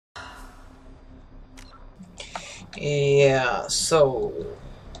Yeah, so...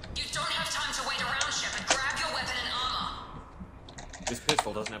 You don't have time to wait around, Shepard. Grab your weapon and armor. This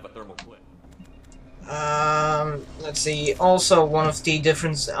pistol doesn't have a thermal clip. Let's see. Also, one of the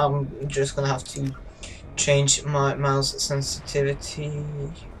difference, I'm just gonna have to change my mouse sensitivity.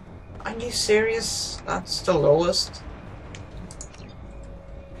 Are you serious? That's the lowest?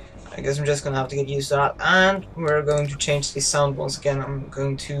 I guess I'm just gonna have to get used to that. And we're going to change the sound once again. I'm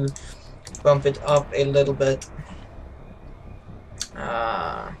going to bump it up a little bit.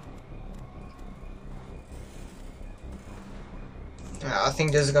 I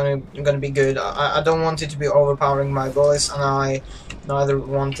think this is gonna be good. I don't want it to be overpowering my voice, and I neither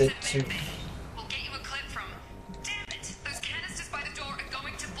want it to. We'll get you a clip from. Damn it! Those canisters by the door are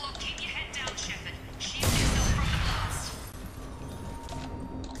going to blow. Keep your head down, Shepard. Shield yourself from the blast.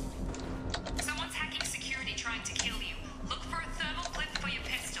 Someone's hacking security, trying to kill you. Look for a thermal clip for your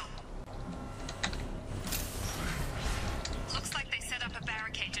pistol. Looks like they set up a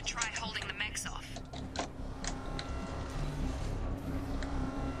barricade to try holding the mechs off.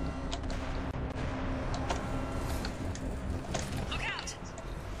 Look out!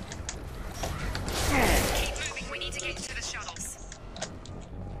 Keep moving. We need to get to the shuttles.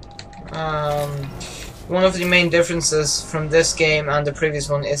 One of the main differences from this game and the previous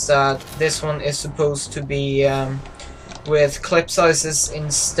one is that this one is supposed to be with clip sizes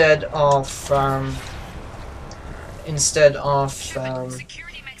instead of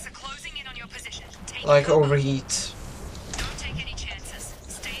Security mechs are closing in on your position. Take like cover. overheat. Don't take any chances.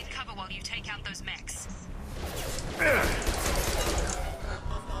 Stay in cover while you take out those mechs.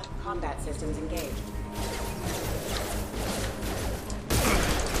 Combat systems engaged.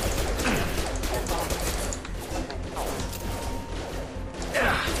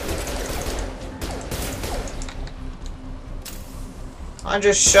 I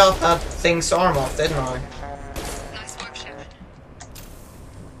just shot that thing's arm off, didn't I? Nice work, Shepard.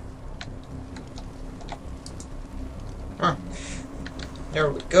 Huh. There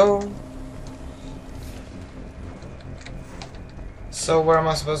we go. So where am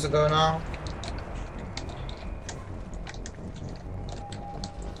I supposed to go now?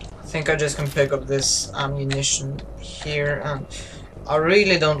 I think I just can pick up this ammunition here, and I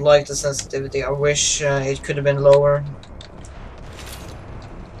really don't like the sensitivity. I wish it could have been lower,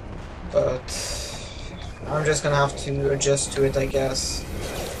 but I'm just gonna have to adjust to it, I guess.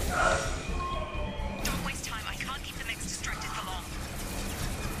 Don't waste time. I can't keep the mechs distracted for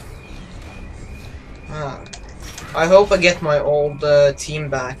long. I hope I get my old team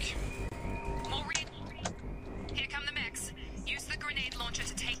back. More Here come the mechs. Use the grenade launcher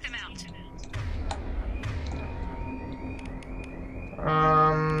to take them out.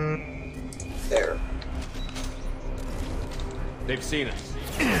 There. They've seen us.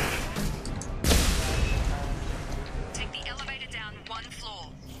 Take the elevator down one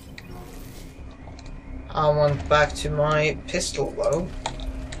floor. I want back to my pistol though.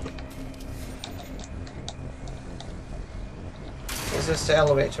 Is this the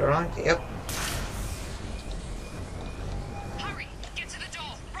elevator, right? Yep. Hurry! Get to the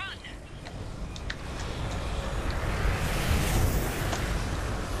door! Run!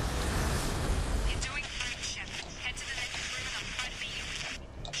 You're doing great, Shepard. Head to the next room and I'll try to meet you.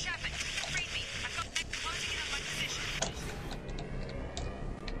 Shepard, read me. I've got them closing in on my position.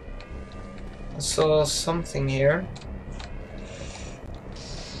 I saw something here.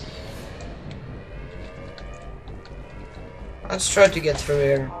 Let's try to get through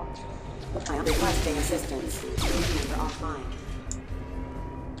here. I am requesting assistance. Member offline.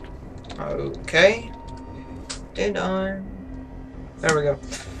 Okay. Did I? There we go.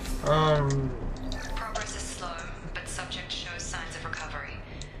 Progress is slow, but subject shows signs of recovery.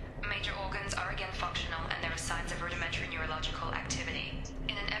 Major organs are again functional and there are signs of rudimentary neurological activity.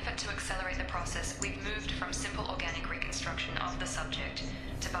 In an effort to accelerate the process, we've moved from simple organic reconstruction of the subject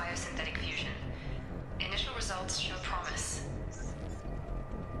to biosynthetic fusion. Initial results show promise.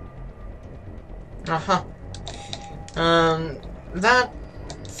 Uh-huh. That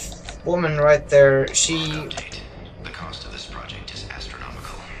woman right there, she... Update. The cost of this project is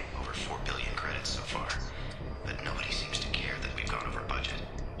astronomical. Over 4 billion credits so far. But nobody seems to care that we've gone over budget.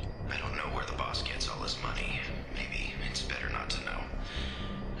 I don't know where the boss gets all this money. Maybe it's better not to know.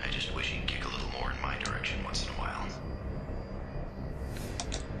 I just wish he'd kick a little more in my direction once in a while.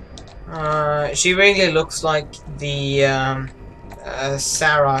 She really looks like the,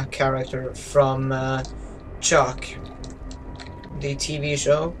 Sarah character from, Chuck, the TV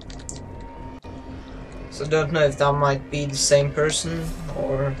show. So don't know if that might be the same person,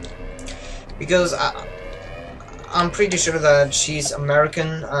 or... Because I'm pretty sure that she's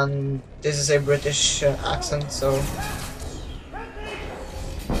American and this is a British accent, so...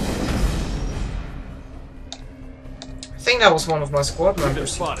 I think that was one of my squad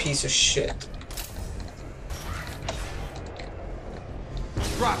members, you piece of shit.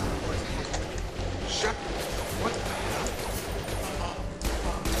 Drop. Shut. What the hell?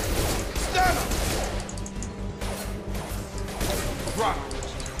 Stand up. Drop.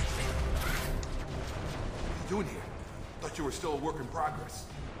 What are you doing here? Thought you were still a work in progress.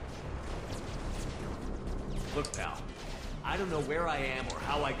 Look, pal, I don't know where I am or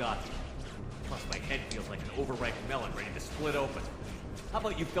how I got here. Plus, my head feels like an overripe melon ready to split open. How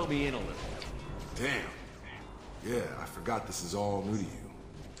about you fill me in a little? Damn. Yeah, I forgot this is all new to you.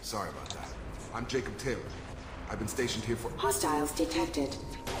 Sorry about that. I'm Jacob Taylor. I've been stationed here for... Hostiles detected.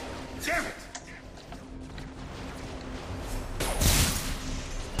 Damn it!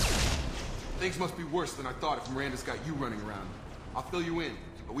 Things must be worse than I thought if Miranda's got you running around. I'll fill you in,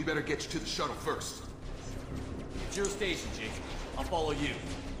 but we better get you to the shuttle first. It's your station, Jacob. I'll follow you.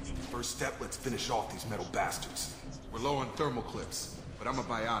 First step, let's finish off these metal bastards. We're low on thermal clips, but I'm a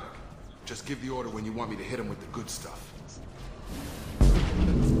biotic. Just give the order when you want me to hit them with the good stuff.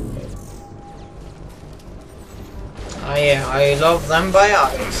 Oh yeah, I love them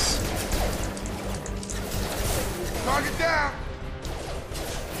biotics. Target down!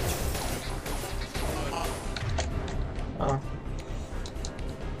 Oh.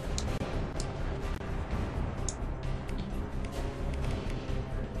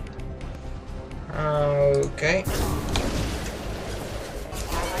 Okay.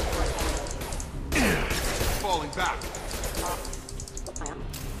 Falling back.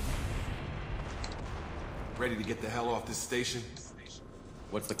 Ready to get the hell off this station?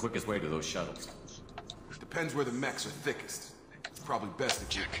 What's the quickest way to those shuttles? Depends where the mechs are thickest. It's probably best to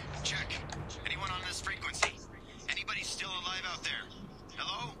Check. Anyone on this frequency? Anybody still alive out there?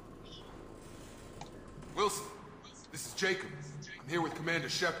 Hello? Wilson, this is Jacob. I'm here with Commander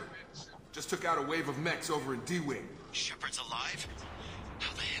Shepard. Just took out a wave of mechs over in D-Wing. Shepard's alive?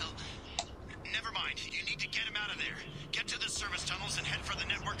 How the hell? Never mind. You need to get him out of there. Get to the service tunnels and head for the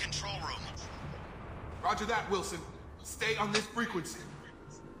network control room. Roger that, Wilson. Stay on this frequency.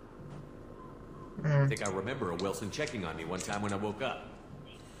 I think I remember a Wilson checking on me one time when I woke up.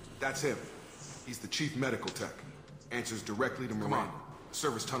 That's him. He's the chief medical tech. Answers directly to Miranda. The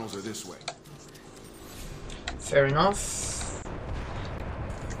service tunnels are this way. Fair enough.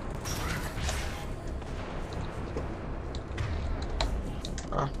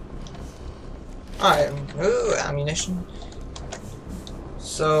 Alright, ooh, ammunition.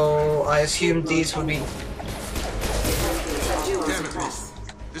 So, I assume these would be... Damn it, Wilson.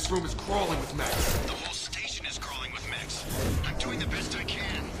 This room is crawling with mechs. The whole station is crawling with mechs. I'm doing the best I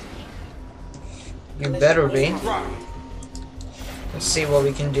can. You better be. Right. Let's see what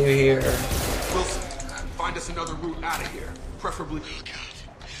we can do here. Wilson, find us another route out of here. Preferably... Oh, God.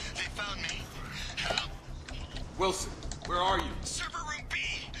 They found me. Help. Wilson, where are you? Server room B.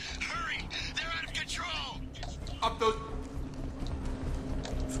 Hurry. They're out of control. Up those...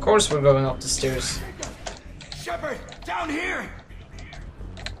 Of course we're going up the stairs. Shepard, down here!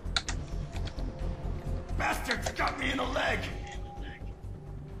 Bastards got me in the leg!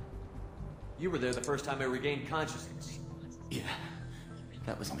 You were there the first time I regained consciousness. Yeah,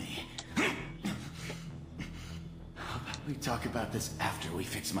 that was me. How about we talk about this after we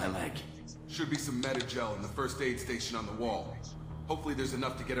fix my leg? Should be some Metagel in the first aid station on the wall. Hopefully there's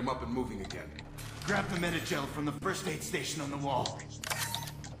enough to get him up and moving again. Grab the Metagel from the first aid station on the wall.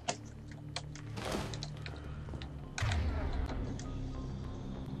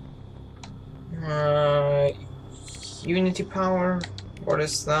 Unity power? What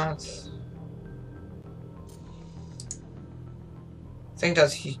is that? I think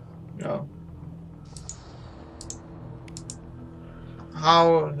that's no.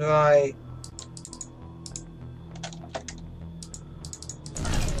 How do I...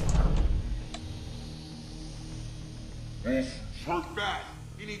 Work bad.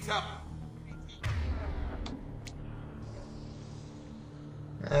 He needs help.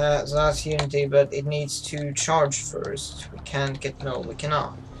 So that's Unity, but it needs to charge first. We can't get... No, we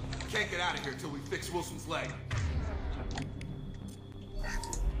cannot. Can't get out of here till we fix Wilson's leg.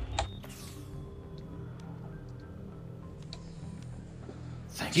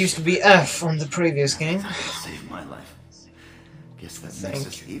 It used to be F on the previous game. Saved my life. Guess that Thank makes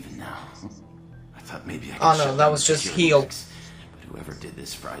us you. even now. I thought maybe I could Oh no, shut that down was just security heal. mechs, but whoever did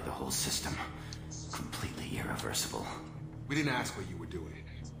this fried the whole system. Completely irreversible. We didn't ask what you were doing.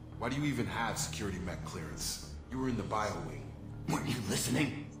 Why do you even have security mech clearance? You were in the bio wing. Weren't you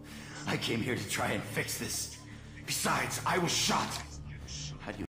listening? I came here to try and fix this. Besides, I was shot.